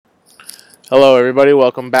Hello, everybody.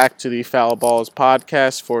 Welcome back to the Foul Balls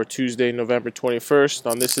podcast for Tuesday, November 21st.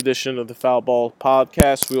 On this edition of the Foul Ball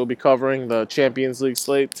podcast, we will be covering the Champions League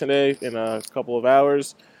slate today in a couple of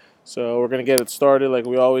hours. So we're going to get it started like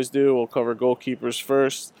we always do. We'll cover goalkeepers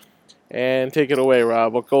first. And take it away,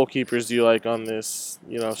 Rob. What goalkeepers do you like on this,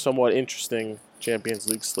 somewhat interesting Champions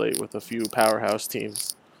League slate with a few powerhouse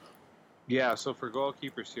teams? Yeah, so for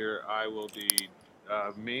goalkeepers here, I will be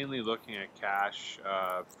mainly looking at cash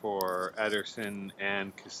for Ederson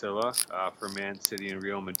and Casilla for Man City and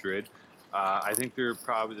Real Madrid. I think they're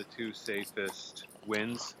probably the two safest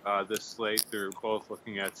wins this slate. They're both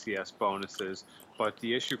looking at CS bonuses, but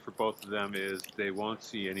the issue for both of them is they won't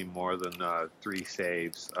see any more than three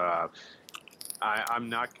saves. I'm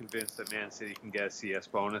not convinced that Man City can get a CS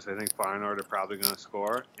bonus. I think Feyenoord are probably going to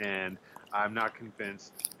score, and I'm not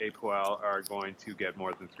convinced APOL are going to get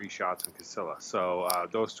more than three shots on Casilla. So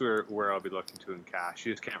those two are where I'll be looking to in cash.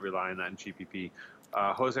 You just can't rely on that in GPP.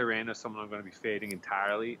 Jose Reyna is someone I'm going to be fading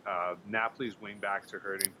entirely. Napoli's wingbacks are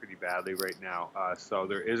hurting pretty badly right now, so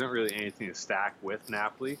there isn't really anything to stack with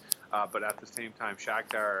Napoli. But at the same time,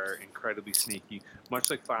 Shakhtar are incredibly sneaky. Much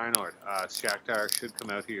like Feyenoord, Shakhtar should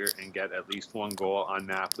come out here and get at least one goal on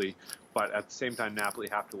Napoli. But at the same time, Napoli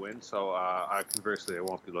have to win, so conversely, I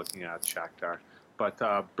won't be looking at Shakhtar. But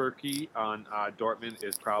Berkey on Dortmund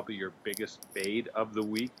is probably your biggest fade of the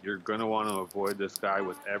week. You're going to want to avoid this guy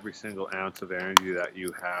with every single ounce of energy that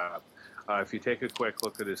you have. If you take a quick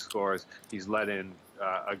look at his scores, he's let in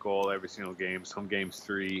a goal every single game, some games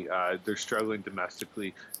three. They're struggling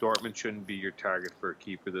domestically. Dortmund shouldn't be your target for a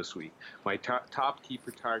keeper this week. My top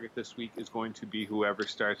keeper target this week is going to be whoever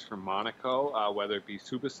starts for Monaco, whether it be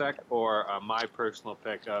Subasek or my personal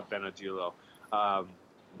pick, Benadillo.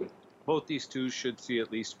 Both these two should see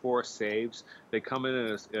at least four saves. They come in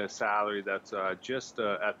at a salary that's just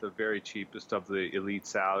at the very cheapest of the elite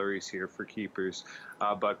salaries here for keepers.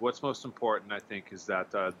 But what's most important, I think, is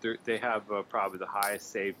that they have probably the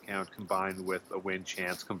highest save count combined with a win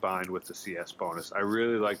chance combined with the CS bonus. I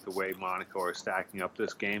really like the way Monaco are stacking up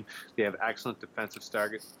this game. They have excellent defensive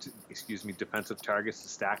targets to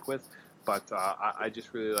stack with. But I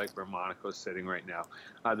just really like where Monaco's sitting right now.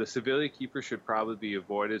 The Sevilla keeper should probably be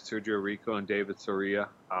avoided, Sergio Rico and David Soria.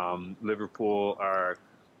 Liverpool are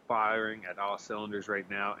firing at all cylinders right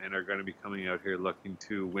now and are going to be coming out here looking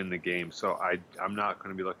to win the game. So I'm not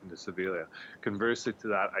going to be looking to Sevilla. Conversely to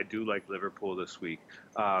that, I do like Liverpool this week.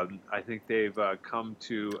 I think they've come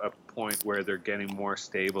to a point where they're getting more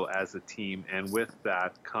stable as a team, and with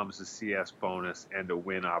that comes a CS bonus and a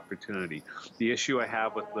win opportunity. The issue I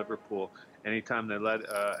have with Liverpool, anytime they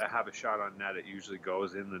have a shot on net, it usually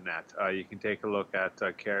goes in the net. You can take a look at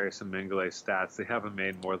Karius and Mengele's stats. They haven't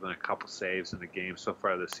made more than a couple saves in the game so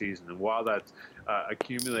far this season. And while that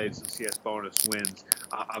accumulates in CS bonus wins,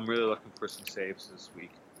 I'm really looking for some saves this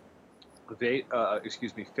week. Fade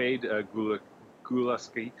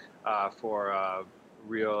Gulaski for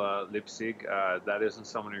Real Leipzig. That isn't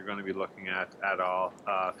someone you're going to be looking at all.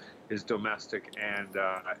 His domestic and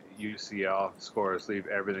UCL scores leave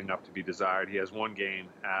everything up to be desired. He has one game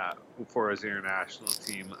for his international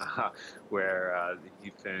team where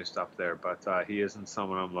he finished up there, but he isn't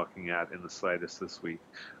someone I'm looking at in the slightest this week.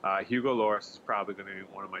 Hugo Lloris is probably going to be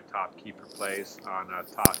one of my top keeper plays on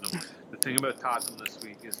Tottenham. The thing about Tottenham this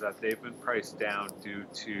week is that they've been priced down due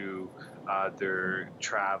to their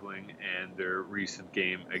traveling and their recent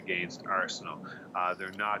game against Arsenal.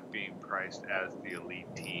 They're not being priced as the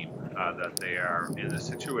elite team that they are. In a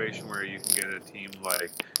situation where you can get a team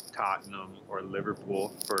like Tottenham or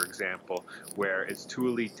Liverpool, for example, where it's two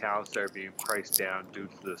elite talents that are being priced down due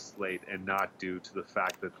to the slate and not due to the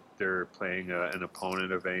fact that they're playing an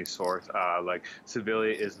opponent of any sort. Like Sevilla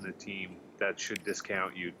isn't a team that should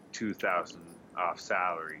discount you 2,000 off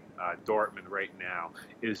salary. Dortmund right now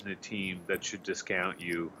isn't a team that should discount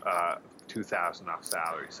you 2,000 off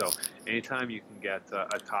salary. So anytime you can get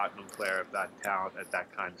a Tottenham player of that talent at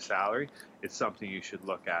that kind of salary, it's something you should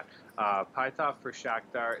look at. Paitov for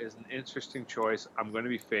Shakhtar is an interesting choice. I'm going to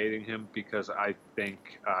be fading him because I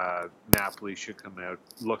think Napoli should come out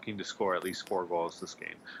looking to score at least 4 goals this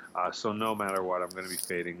game. So no matter what, I'm going to be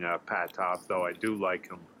fading Paitov, though I do like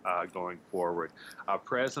him going forward.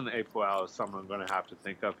 Perez and Apoel is someone I'm going to have to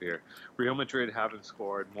think of here. Real Madrid haven't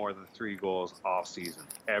scored more than 3 goals all season.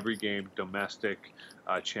 Every game, domestic,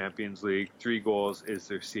 Champions League, 3 goals is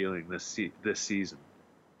their ceiling this season.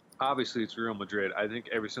 Obviously, it's Real Madrid. I think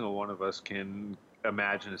every single one of us can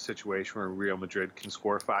imagine a situation where Real Madrid can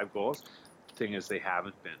score 5 goals. thing is, they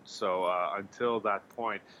haven't been. So until that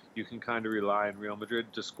point, you can kind of rely on Real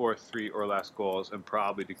Madrid to score 3 or less goals and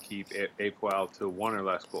probably to keep Apoel to 1 or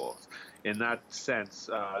less goals. In that sense,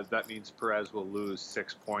 that means Perez will lose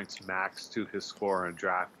 6 points max to his score on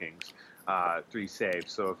DraftKings. 3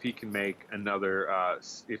 saves. So if he can make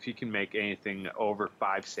if he can make anything over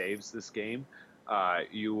 5 saves this game,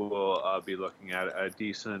 you will be looking at a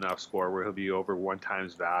decent enough score where he'll be over 1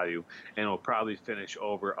 times value, and will probably finish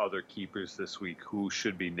over other keepers this week who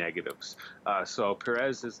should be negatives. So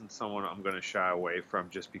Perez isn't someone I'm going to shy away from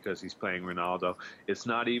just because he's playing Ronaldo. It's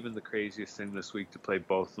not even the craziest thing this week to play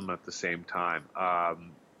both of them at the same time.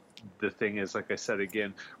 The thing is, like I said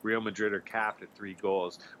again, Real Madrid are capped at 3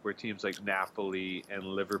 goals, where teams like Napoli and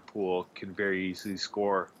Liverpool can very easily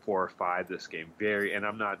score 4 or 5 this game. And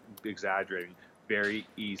I'm not exaggerating, very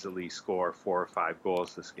easily score 4 or 5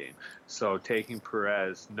 goals this game. So taking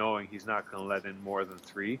Perez, knowing he's not going to let in more than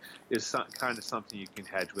 3, is kind of something you can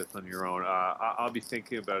hedge with on your own. I'll be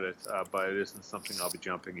thinking about it, but it isn't something I'll be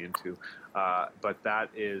jumping into. But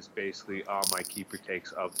that is basically all my keeper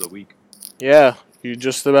takes of the week. Yeah, you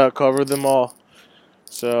just about covered them all.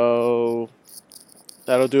 So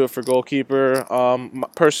that'll do it for goalkeeper.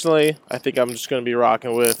 Personally, I think I'm just going to be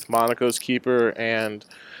rocking with Monaco's keeper and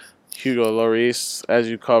Hugo Lloris, as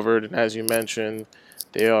you covered and as you mentioned.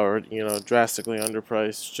 They are, drastically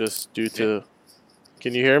underpriced just due to. Yeah.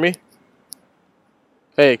 Can you hear me?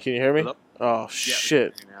 Hey, can you hear me? Hello? Oh Yeah,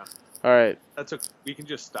 shit! we can hear you now. All right. That's okay. We can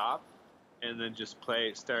just stop and then just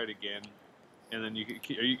start again, and then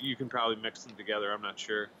you can probably mix them together. I'm not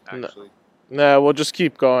sure actually. Nah, we'll just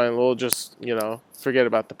keep going. We'll just, forget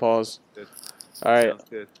about the pause. Good. All right. Sounds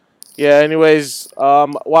good. Yeah, anyways,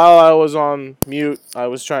 while I was on mute, I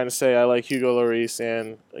was trying to say I like Hugo Lloris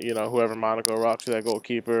and, whoever Monaco rocks for that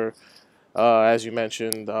goalkeeper. As you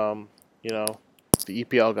mentioned, the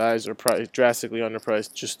EPL guys are drastically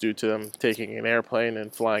underpriced just due to them taking an airplane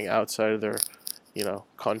and flying outside of their,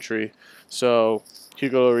 country. So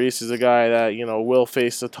Hugo Lloris is a guy that, will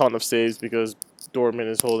face a ton of saves because Dortmund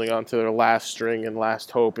is holding on to their last string and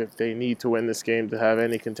last hope if they need to win this game to have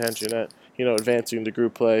any contention at, advancing to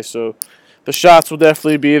group play. So the shots will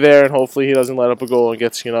definitely be there, and hopefully he doesn't let up a goal and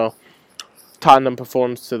gets, Tottenham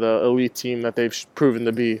performs to the elite team that they've proven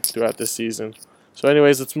to be throughout this season. So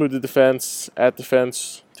anyways, let's move to defense. At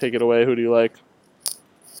defense, take it away. Who do you like?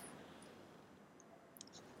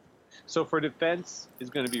 So for defense is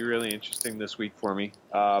going to be really interesting this week for me.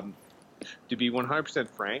 To be 100%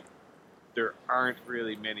 frank, there aren't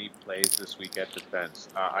really many plays this week at defense.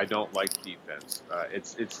 I don't like defense.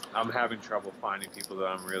 I'm having trouble finding people that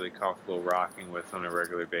I'm really comfortable rocking with on a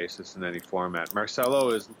regular basis in any format.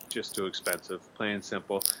 Marcelo is just too expensive, plain and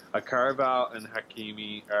simple. Carval and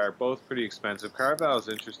Hakimi are both pretty expensive. Carval is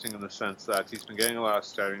interesting in the sense that he's been getting a lot of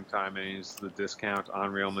starting time and he's the discount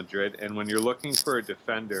on Real Madrid. And when you're looking for a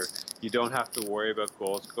defender, you don't have to worry about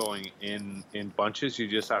goals going in bunches. You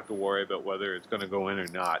just have to worry about whether it's going to go in or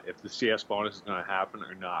not. If the CS bonus is going to happen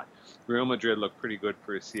or not. Real Madrid look pretty good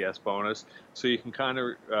for a CS bonus, so you can kind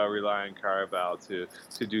of rely on Carval to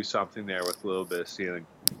do something there with a little bit of ceiling.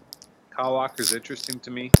 Kyle Walker's interesting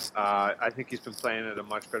to me. I think he's been playing at a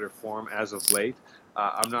much better form as of late.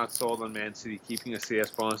 I'm not sold on Man City keeping a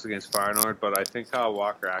CS bonus against Feyenoord, but I think Kyle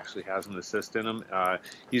Walker actually has an assist in him.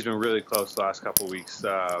 He's been really close the last couple of weeks.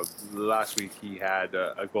 Last week he had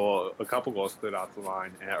a couple goals cleared off the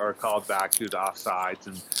line or called back due to offsides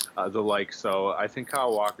and the like. So I think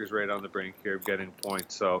Kyle Walker's right on the brink here of getting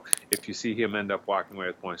points. So if you see him end up walking away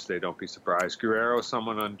with points today, don't be surprised. Guerrero is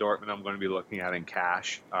someone on Dortmund I'm going to be looking at in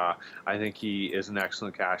cash. I think he is an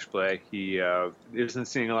excellent cash play. He isn't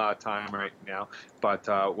seeing a lot of time right now.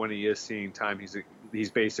 But when he is seeing time,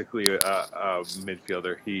 he's basically a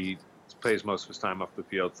midfielder. He plays most of his time off the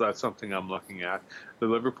field, so that's something I'm looking at. The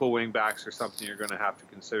Liverpool wing backs are something you're going to have to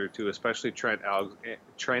consider too, especially Trent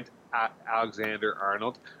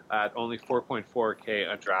Alexander-Arnold at only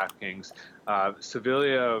 4.4K on DraftKings.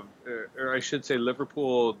 Sevilla, or I should say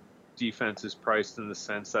Liverpool defense is priced in the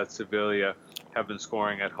sense that Sevilla have been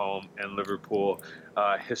scoring at home, and Liverpool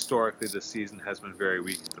historically this season has been very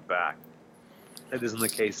weak at the back. That isn't the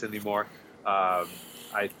case anymore.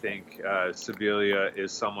 I think Sevilla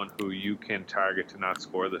is someone who you can target to not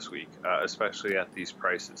score this week, especially at these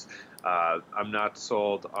prices. I'm not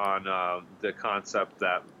sold on the concept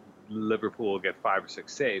that Liverpool will get 5 or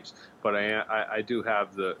 6 saves. But I do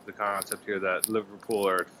have the concept here that Liverpool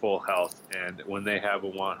are at full health, and when they have a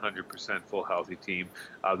 100% full healthy team,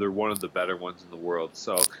 they're one of the better ones in the world.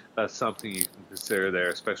 So that's something you can consider there,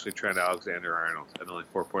 especially Trent Alexander-Arnold at only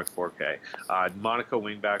 4.4K. Monaco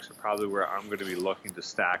wingbacks are probably where I'm going to be looking to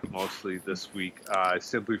stack mostly this week,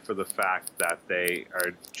 simply for the fact that they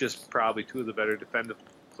are just probably two of the better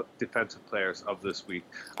defensive players of this week.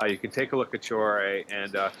 You can take a look at Chore,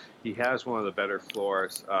 and he has one of the better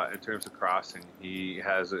floors in terms of crossing. He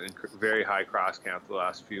has a very high cross count the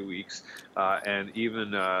last few weeks, and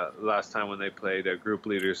even last time when they played group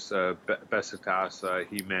leaders Besiktas,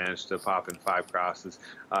 he managed to pop in 5 crosses.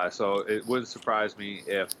 So it wouldn't surprise me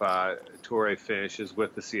if Toure finishes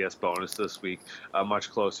with the CS bonus this week, much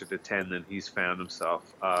closer to 10 than he's found himself.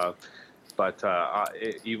 But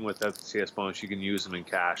even without the CS bonus, you can use them in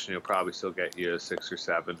cash, and he'll probably still get you a 6 or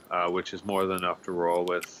 7, which is more than enough to roll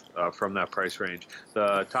with from that price range.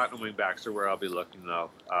 The Tottenham wingbacks are where I'll be looking, though.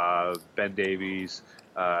 Ben Davies,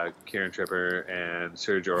 Kieran Trippier, and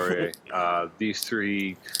Serge Aurier. These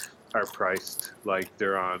 3 are priced like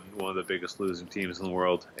they're on one of the biggest losing teams in the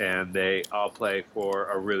world, and they all play for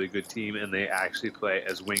a really good team, and they actually play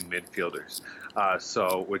as wing midfielders.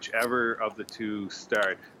 So whichever of the 2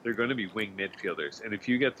 start, they're going to be wing midfielders. And if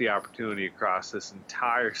you get the opportunity across this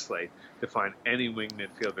entire slate to find any wing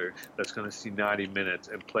midfielder that's going to see 90 minutes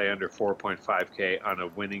and play under 4.5K on a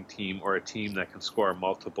winning team or a team that can score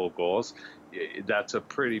multiple goals, that's a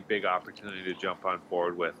pretty big opportunity to jump on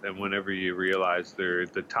board with. And whenever you realize they're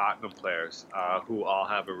the Tottenham players who all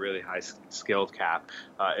have a really high skilled cap,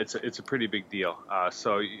 it's a pretty big deal.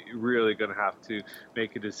 So you're really going to have to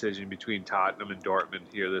make a decision between Tottenham and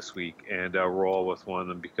Dortmund here this week and roll with one of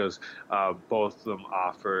them, because both of them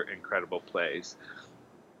offer incredible plays.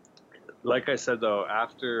 Like I said, though,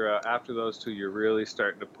 after those 2, you're really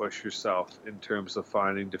starting to push yourself in terms of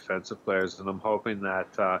finding defensive players, and I'm hoping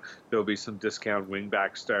that there'll be some discount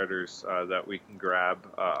wingback starters that we can grab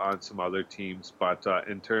on some other teams. But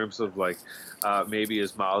in terms of maybe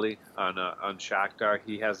Ismaili on Shakhtar,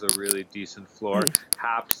 he has a really decent floor.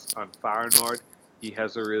 Haps on Feyenoord, he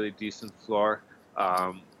has a really decent floor.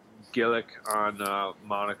 Gillick on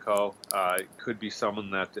Monaco could be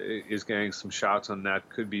someone that is getting some shots on that,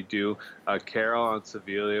 could be due. Carroll on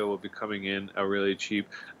Sevilla will be coming in really cheap.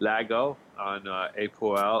 Lago on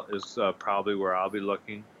APOL is probably where I'll be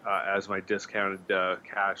looking as my discounted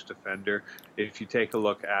cash defender. If you take a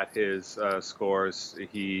look at his scores,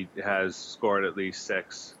 he has scored at least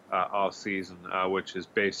 6 all season, which is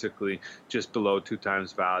basically just below 2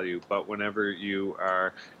 times value. But whenever you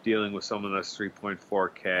are dealing with someone that's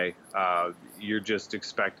 3.4K, you're just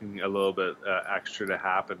expecting a little bit extra to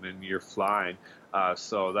happen, and you're flying.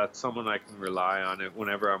 So that's someone I can rely on it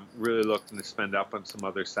whenever I'm really looking to spend up on some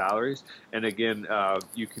other salaries. And again,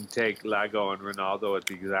 you can take Lago and Ronaldo at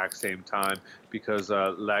the exact same time, because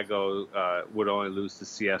Lago would only lose the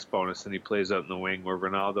CS bonus and he plays out in the wing, where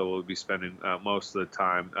Ronaldo will be spending most of the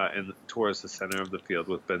time towards the center of the field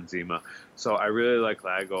with Benzema. So I really like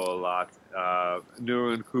Lago a lot.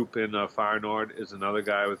 Nuren Koop in Feyenoord is another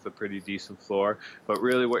guy with a pretty decent floor, but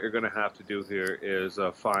really what you're going to have to do here is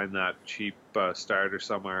find that cheap starter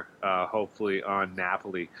somewhere, hopefully on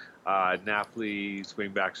Napoli. Napoli's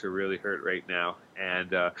wingbacks are really hurt right now,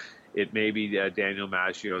 and it may be Daniel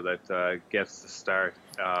Maggio that gets the start.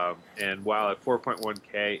 And while at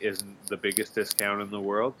 4.1K isn't the biggest discount in the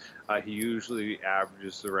world, he usually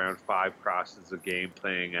averages around 5 crosses a game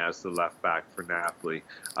playing as the left back for Napoli.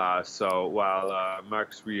 So while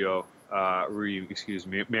Mario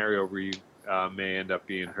Rui may end up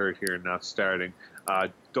being hurt here and not starting,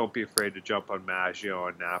 don't be afraid to jump on Maggio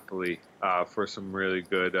and Napoli for some really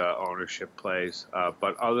good ownership plays.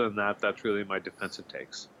 But other than that, that's really my defensive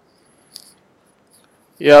takes.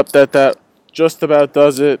 Yep, that just about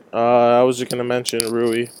does it. I was just going to mention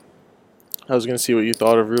Rui. I was going to see what you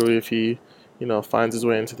thought of Rui if he, finds his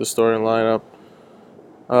way into the starting lineup.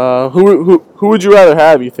 Who would you rather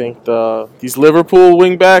have, you think? These Liverpool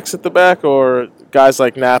wingbacks at the back, or guys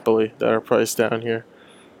like Napoli that are priced down here?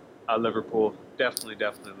 Liverpool, definitely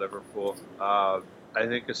Liverpool. I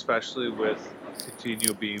think especially with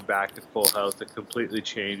Coutinho being back at full health, it completely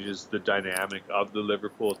changes the dynamic of the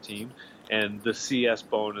Liverpool team. And the CS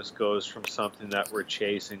bonus goes from something that we're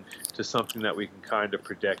chasing to something that we can kind of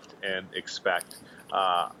predict and expect.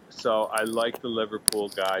 So I like the Liverpool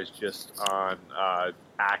guys just on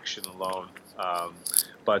action alone.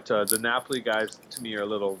 But the Napoli guys, to me, are a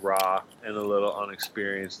little raw and a little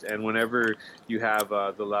unexperienced. And whenever you have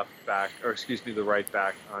the right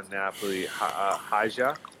back on Napoli,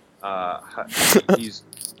 Haja, he's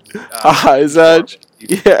Is He's that?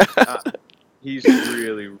 horrible. Yeah. Uh, he's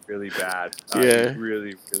really, really bad. He's Yeah.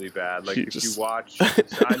 really, really bad. Like He if you just. watch, so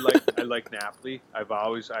I like Napoli. I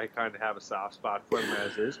kind of have a soft spot for them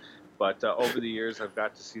as is. But over the years, I've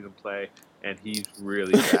got to see them play, and he's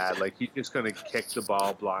really bad. Like he's just gonna kick the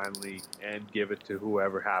ball blindly and give it to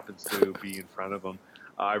whoever happens to be in front of him.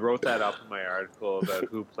 I wrote that up in my article about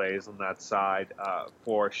who plays on that side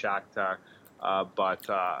for Shakhtar. But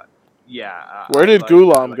yeah, Where did I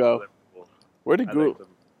Gulam like go? Liverpool. Where did I like Gul? Liverpool.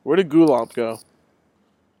 Where did Gulam go?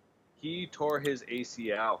 He tore his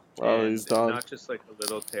ACL, Oh, he's and done. not just like a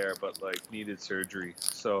little tear, but like needed surgery.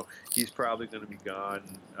 So he's probably going to be gone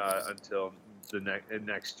until the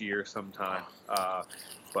next year sometime.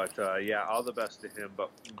 But yeah, all the best to him. But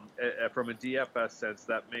from a DFS sense,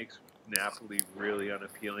 that makes Napoli really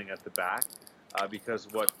unappealing at the back because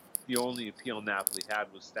what the only appeal Napoli had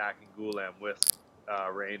was stacking Gulam with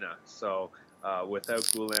Reina. So without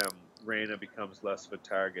Gulam, Reina becomes less of a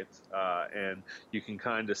target, and you can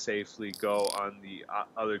kind of safely go on the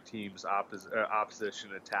other team's opposition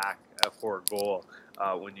attack for a goal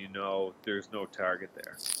when you know there's no target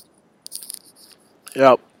there.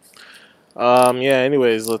 Yep. Yeah.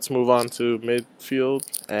 Anyways, let's move on to midfield,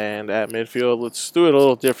 and at midfield, let's do it a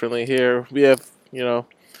little differently here. We have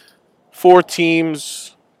four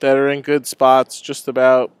teams that are in good spots, just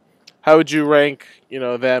about. How would you rank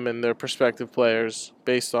them and their prospective players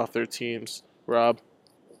based off their teams, Rob?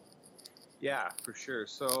 Yeah, for sure.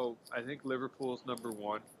 So I think Liverpool's number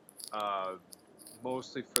one, uh,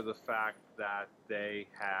 mostly for the fact that they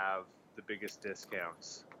have the biggest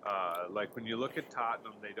discounts. Like when you look at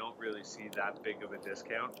Tottenham, they don't really see that big of a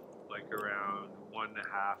discount, like around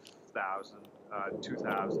 1,500,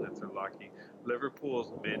 2,000 if they're lucky.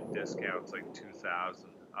 Liverpool's mid discounts like 2,000.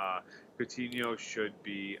 Coutinho should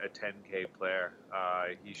be a 10K player.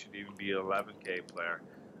 He should even be an 11K player.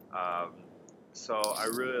 Um, so I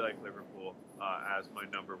really like Liverpool as my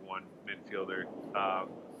number one midfielder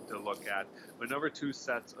to look at. My number two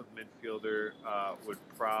sets of midfielder would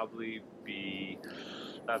probably be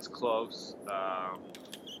that's close.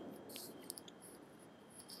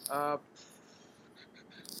 Uh,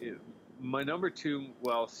 my number two,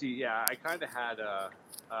 well, see, yeah, I kind of had a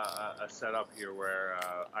setup here where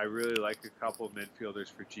I really like a couple of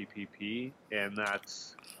midfielders for GPP, and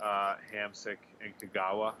that's Hamsik and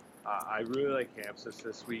Kagawa. I really like Hamsik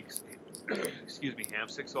this week. Excuse me,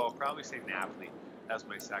 Hamsik. So I'll probably say Napoli as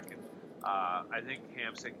my second. I think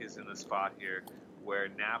Hamsik is in a spot here where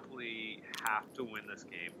Napoli have to win this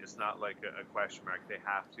game. It's not like a question mark. They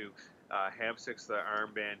have to. Hamsik's the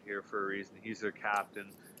armband here for a reason. He's their captain,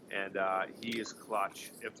 and he is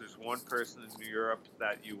clutch. If there's one person in Europe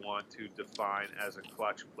that you want to define as a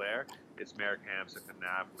clutch player, it's Marek Hamsik in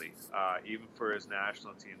Napoli. Even for his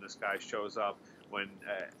national team, this guy shows up when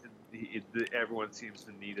everyone seems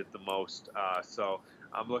to need it the most. So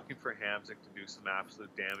I'm looking for Hamsik to do some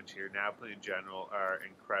absolute damage here. Napoli in general are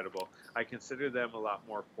incredible. I consider them a lot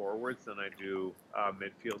more forwards than I do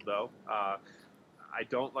midfield, though. I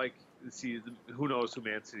don't like see who knows who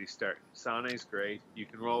Man City start. Sane's great. You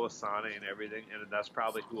can roll with Sane and everything, and that's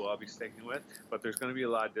probably who I'll be sticking with. But there's going to be a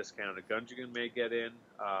lot of discounted. Gundogan may get in.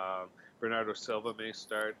 Bernardo Silva may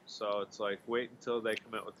start. So it's like wait until they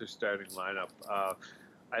come out with their starting lineup.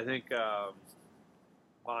 I think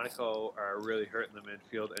Monaco are really hurting the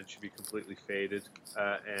midfield and should be completely faded.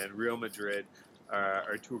 And Real Madrid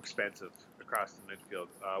are too expensive across the midfield.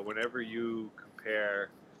 Whenever you compare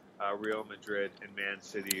Real Madrid and Man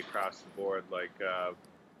City across the board, like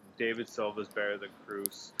David Silva's better than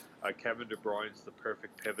Cruz. Kevin De Bruyne's the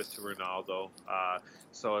perfect pivot to Ronaldo.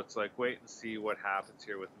 So it's like wait and see what happens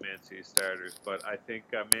here with Man City starters. But I think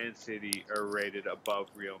Man City are rated above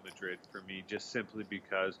Real Madrid for me just simply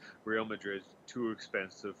because Real Madrid's too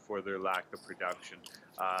expensive for their lack of production.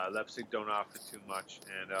 Leipzig don't offer too much,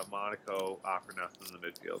 and Monaco offer nothing in the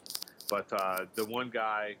midfield. But the one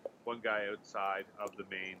guy outside of the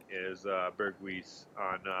main is Berghuis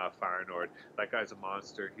on Feyenoord. That guy's a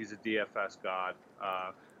monster. He's a DFS god.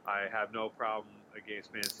 I have no problem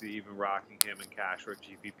against Man City even rocking him in cash or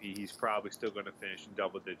GPP. He's probably still going to finish in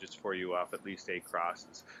double digits for you off at least 8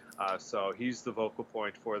 crosses. So he's the vocal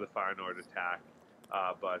point for the Feyenoord attack.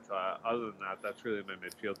 But other than that, that's really my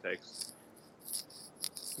midfield takes.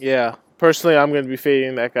 Yeah, personally, I'm going to be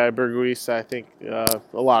fading that guy Berghuis. I think a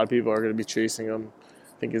lot of people are going to be chasing him.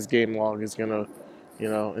 I think his game log is going to,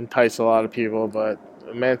 entice a lot of people. But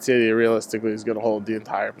Man City realistically is going to hold the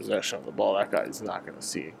entire possession of the ball. That guy is not going to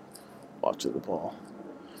see much of the ball.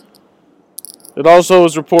 It also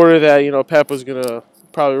was reported that Pep was going to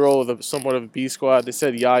probably roll with somewhat of a B squad. They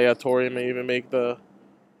said Yaya Toure may even make the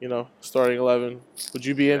starting 11. Would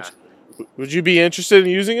you be in, Yeah, would you be interested in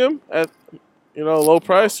using him at low no,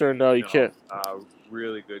 price, or no, you no. can't?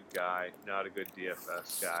 Really good guy, not a good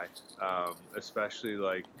DFS guy. Especially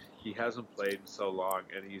like he hasn't played in so long,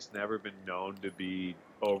 and he's never been known to be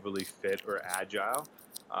overly fit or agile.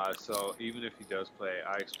 So even if he does play,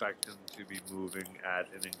 I expect him to be moving at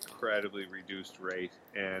an incredibly reduced rate.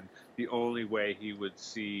 And the only way he would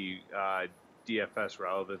see DFS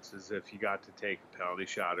relevance is if he got to take a penalty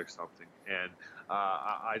shot or something. And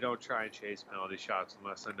I don't try and chase penalty shots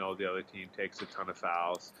unless I know the other team takes a ton of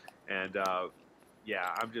fouls. And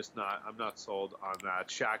yeah, I'm not sold on that.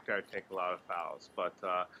 Shakhtar take a lot of fouls, but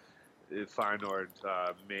Feyenoord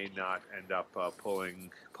may not end up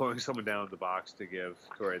pulling someone down the box to give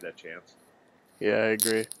Torre that chance. Yeah, I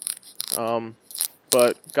agree. Um,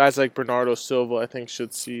 but guys like Bernardo Silva, I think,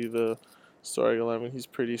 should see the starting 11. He's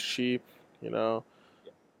pretty cheap, you know.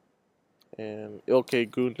 And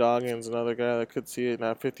Ilkay Gundogan's another guy that could see it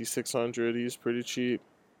at 5,600. He's pretty cheap.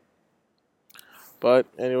 But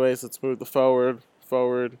anyways, let's move the forward.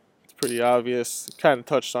 Forward, it's pretty obvious. Kind of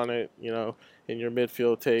touched on it, in your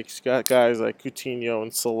midfield takes. You got guys like Coutinho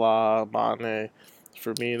and Salah, Mane,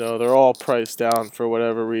 Firmino. They're all priced down for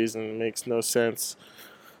whatever reason. It makes no sense.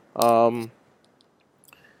 Um,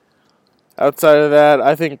 Outside of that,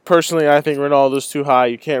 I think Ronaldo's too high.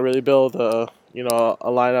 You can't really build a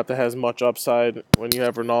lineup that has much upside when you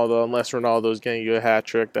have Ronaldo, unless Ronaldo's getting you a hat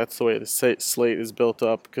trick. That's the way the slate is built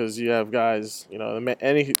up, because you have guys,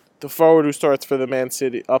 the forward who starts for the Man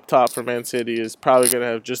City up top for Man City is probably going to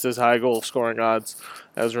have just as high goal scoring odds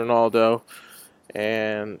as Ronaldo,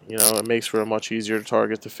 and it makes for a much easier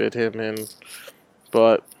target to fit him in.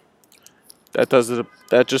 But that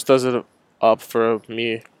just does it up for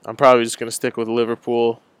me. I'm probably just gonna stick with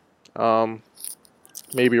Liverpool. Um,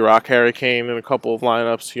 Maybe rock Harry Kane in a couple of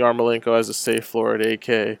lineups. Yarmolenko has a safe floor at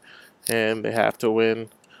 8K, and they have to win.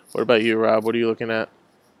 What about you, Rob? What are you looking at?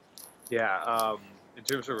 Yeah, in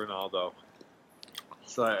terms of Ronaldo,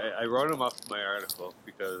 so I wrote him up in my article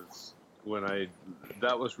because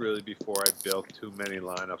that was really before I built too many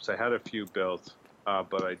lineups. I had a few built,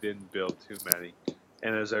 but I didn't build too many.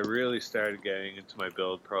 And as I really started getting into my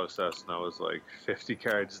build process, and I was like 50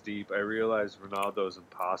 cards deep, I realized Ronaldo is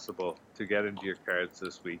impossible to get into your cards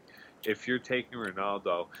this week. If you're taking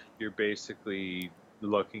Ronaldo, you're basically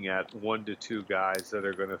looking at 1 to 2 guys that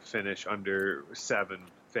are going to finish under 7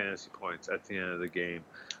 fantasy points at the end of the game.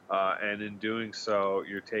 And in doing so,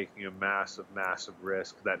 you're taking a massive, massive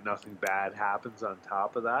risk that nothing bad happens on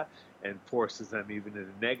top of that and forces them even into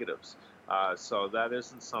negatives. So that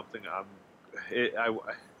isn't something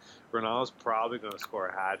Ronaldo's probably going to score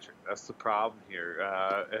a hat trick. That's the problem here.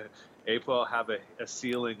 April have a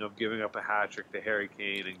ceiling of giving up a hat trick to Harry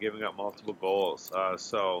Kane and giving up multiple goals.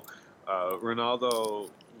 Ronaldo,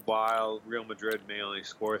 while Real Madrid may only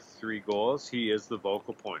score 3 goals, he is the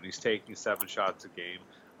vocal point. He's taking 7 shots a game.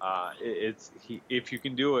 If you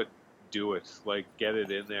can do it, do it. Like, get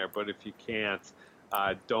it in there. But if you can't,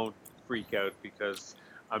 don't freak out, because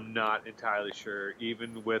I'm not entirely sure,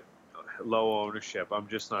 even with low ownership, I'm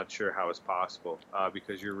just not sure how it's possible,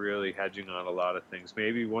 because you're really hedging on a lot of things.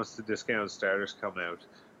 Maybe once the discounted starters come out,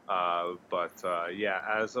 yeah,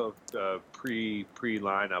 as of pre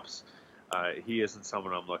lineups, he isn't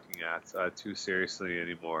someone I'm looking at too seriously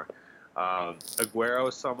anymore. Aguero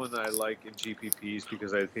is someone that I like in GPPs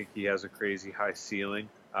because I think he has a crazy high ceiling.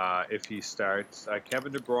 If he starts,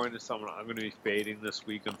 Kevin De Bruyne is someone I'm going to be fading this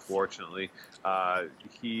week, unfortunately.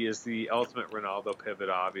 He is the ultimate Ronaldo pivot,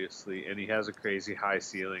 obviously, and he has a crazy high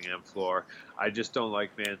ceiling and floor. I just don't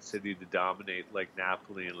like Man City to dominate like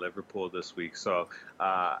Napoli and Liverpool this week. So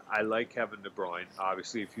I like Kevin De Bruyne.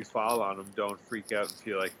 Obviously, if you fall on him, don't freak out and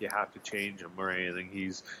feel like you have to change him or anything.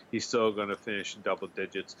 He's still going to finish in double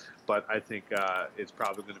digits, but I think it's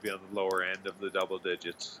probably going to be on the lower end of the double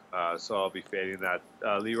digits. So I'll be fading that.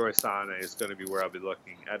 Leroy Sané is going to be where I'll be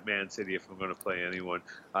looking at Man City if I'm going to play anyone.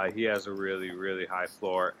 He has a really, really high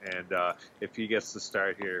floor, and if he gets the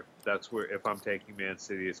start here, that's where, if I'm taking Man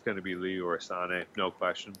City, it's going to be Leroy Sané, no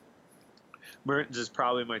question. Mertens is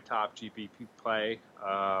probably my top GPP play.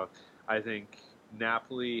 I think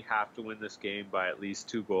Napoli have to win this game by at least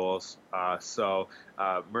 2 goals.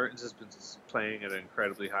 Mertens has been playing at an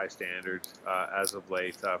incredibly high standard as of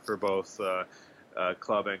late for both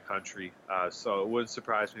club and country. So it wouldn't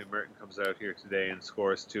surprise me if Merton comes out here today and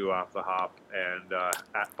scores 2 off the hop, and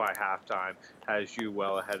by halftime has you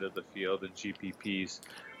well ahead of the field in GPPs.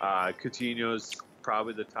 Coutinho's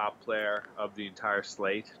probably the top player of the entire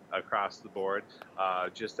slate across the board,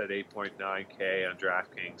 just at 8.9K on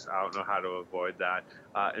DraftKings. I don't know how to avoid that.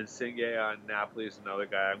 And Insigne on Napoli is another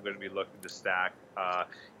guy I'm going to be looking to stack.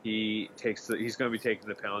 He's going to be taking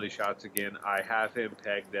the penalty shots again. I have him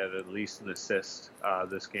pegged at least an assist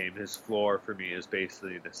this game. His floor for me is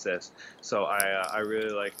basically an assist. So I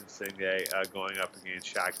really like Insigne going up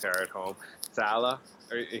against Shakhtar at home. Salah,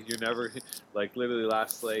 you're never like literally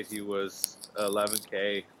last slate he was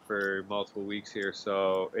 11K for multiple weeks here,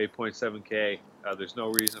 so 8.7K. There's no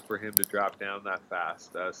reason for him to drop down that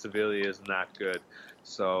fast. Sevilla isn't that good.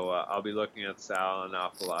 So I'll be looking at Sal an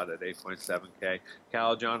awful lot at 8.7K.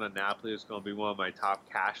 Calajon on Napoli is going to be one of my top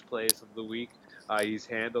cash plays of the week. He's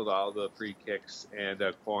handled all the free kicks and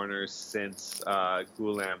corners since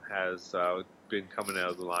Gulam has been coming out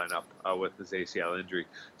of the lineup with his ACL injury.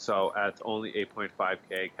 So at only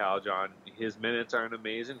 8.5K, Calajon, his minutes aren't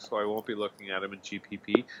amazing, so I won't be looking at him in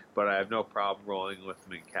GPP, but I have no problem rolling with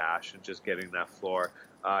him in cash and just getting that floor.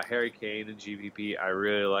 Harry Kane in GPP, I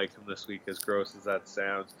really like him this week, as gross as that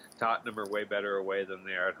sounds. Tottenham are way better away than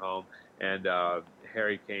they are at home, and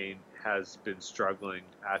Harry Kane has been struggling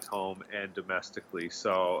at home and domestically,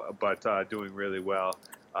 but doing really well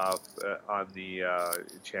on the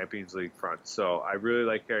Champions League front. So I really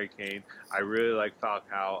like Harry Kane. I really like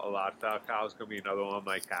Falcao a lot. Falcao is going to be another one of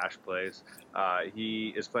my cash plays.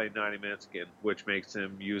 He is playing 90 minutes again, which makes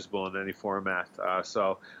him usable in any format.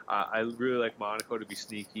 So I really like Monaco to be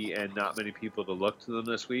sneaky and not many people to look to them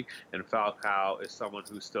this week. And Falcao is someone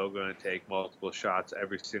who's still going to take multiple shots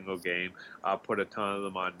every single game, put a ton of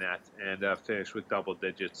them on net, and finish with double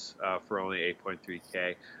digits for only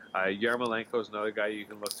 8.3K. Yarmolenko is another guy you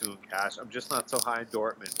can look to in cash. I'm just not so high in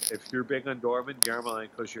Dortmund. If you're big on Dortmund,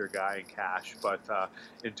 Yarmolenko's your guy in cash. But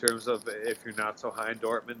in terms of if you're not so high in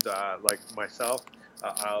Dortmund, like myself,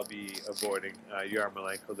 I'll be avoiding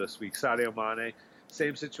Yarmolenko this week. Sadio Mane,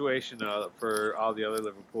 same situation for all the other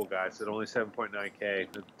Liverpool guys at only 7.9K.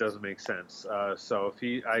 It doesn't make sense. So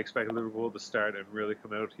I expect Liverpool to start and really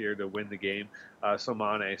come out here to win the game. So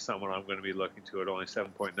Mane is someone I'm going to be looking to at only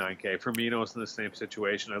 7.9K. Firmino's in the same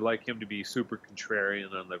situation. I'd like him to be super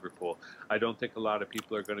contrarian on Liverpool. I don't think a lot of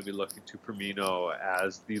people are going to be looking to Firmino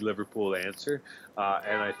as the Liverpool answer,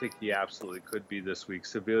 and I think he absolutely could be this week.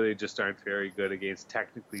 Sevilla just aren't very good against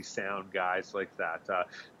technically sound guys like that.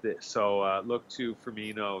 So look to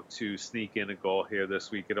Firmino to sneak in a goal here this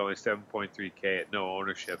week at only 7.3K at no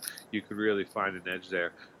ownership. You could really find an edge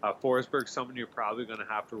there. Forsberg, someone you're probably going to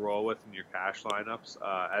have to roll with in your cash lineups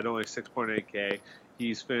at only 6.8K.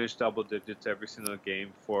 He's finished double digits every single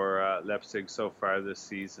game for Leipzig so far this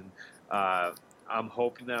season. I'm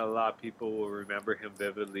hoping that a lot of people will remember him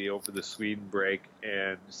vividly over the Sweden break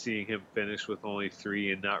and seeing him finish with only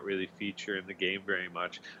 3 and not really feature in the game very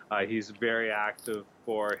much. He's very active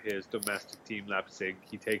for his domestic team, Leipzig.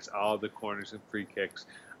 He takes all the corners and free kicks.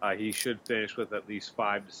 He should finish with at least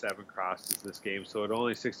 5 to 7 crosses this game. So at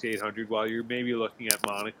only 6,800, while you're maybe looking at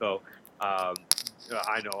Monaco,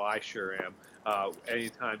 I know I sure am.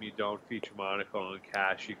 Anytime you don't feature Monaco in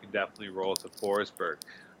cash, you can definitely roll to Forsberg.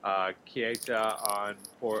 Keita on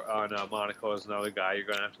Monaco is another guy you're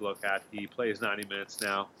going to have to look at. He plays 90 minutes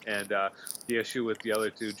now, and the issue with the other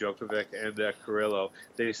two, Djokovic and Carrillo,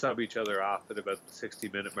 they sub each other off at about the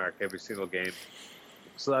 60-minute mark every single game.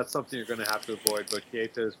 So that's something you're going to have to avoid. But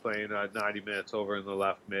Keita is playing 90 minutes over in the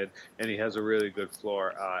left mid, and he has a really good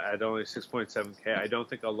floor at only 6.7K. I don't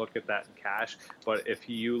think I'll look at that in cash, but if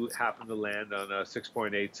you happen to land on a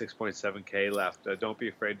 6.8, 6.7K left, don't be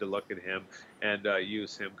afraid to look at him and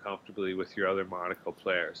use him comfortably with your other Monaco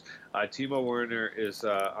players. Timo Werner is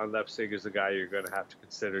on Leipzig is a guy you're going to have to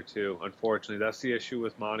consider too. Unfortunately, that's the issue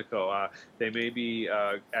with Monaco. They may be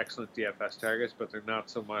excellent DFS targets, but they're not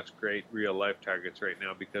so much great real-life targets right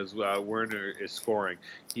now because Werner is scoring.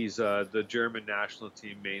 He's the German national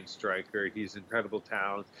team main striker. He's incredible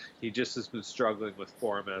talent. He just has been struggling with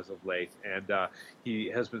form as of late, and he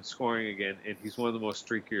has been scoring again, and he's one of the most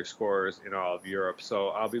streakier scorers in all of Europe. So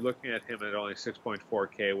I'll be looking at him at only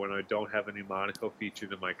 6.4K when I don't have any Monaco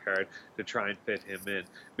featured in my card to try and fit him in.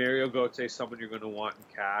 Mario Götze is someone you're going to want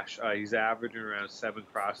in cash. He's averaging around 7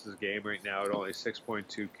 crosses a game right now at only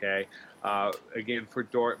 6.2K. Again, for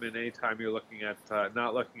Dortmund, anytime you're looking at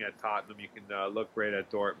not looking at Tottenham, you can look right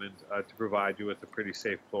at Dortmund to provide you with a pretty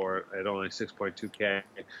safe floor at only 6.2K.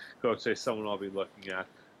 Götze is someone I'll be looking at.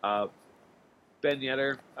 Ben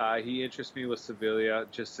Yedder, he interests me with Sevilla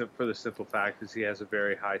just for the simple fact is he has a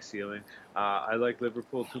very high ceiling. I like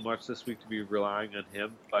Liverpool too much this week to be relying on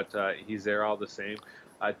him, but he's there all the same.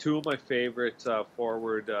 Two of my favorite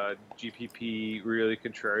forward GPP really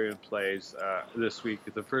contrarian plays this week.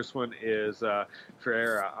 The first one is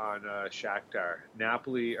Ferreira on Shakhtar.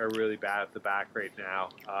 Napoli are really bad at the back right now,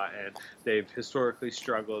 and they've historically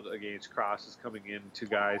struggled against crosses coming in to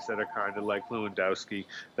guys that are kind of like Lewandowski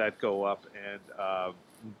that go up and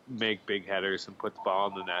make big headers and put the ball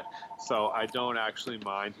in the net. So I don't actually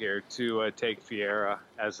mind here to take Vieira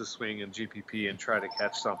as a swing in GPP and try to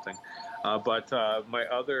catch something. But my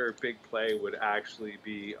other big play would actually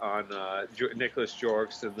be on Nicholas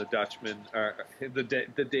Jorgensen, the Dutchman, or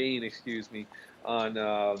the Dane, excuse me, on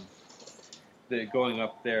going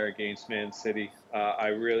up there against Man City. I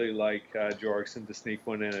really like Jorgensen to sneak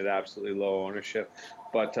one in at absolutely low ownership.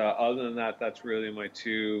 But other than that, that's really my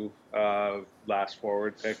two last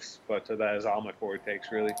forward picks. But that is all my forward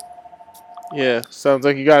takes, really. Yeah, sounds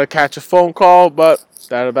like you got to catch a phone call, but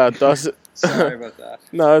that about does it. Sorry about that.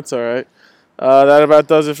 No, it's all right. That about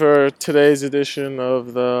does it for today's edition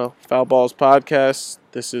of the Foul Balls podcast.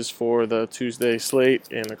 This is for the Tuesday slate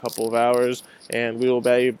in a couple of hours, and we will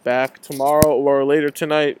be back tomorrow or later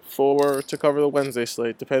tonight to cover the Wednesday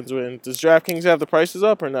slate. Depends when. Does DraftKings have the prices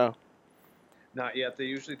up or no? Not yet. They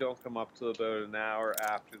usually don't come up till about an hour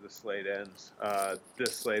after the slate ends.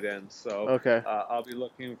 This slate ends, so Okay. I'll be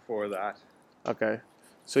looking for that. Okay.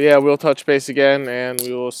 So yeah, we'll touch base again, and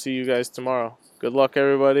we will see you guys tomorrow. Good luck,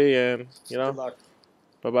 everybody, and Good luck.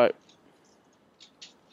 bye bye.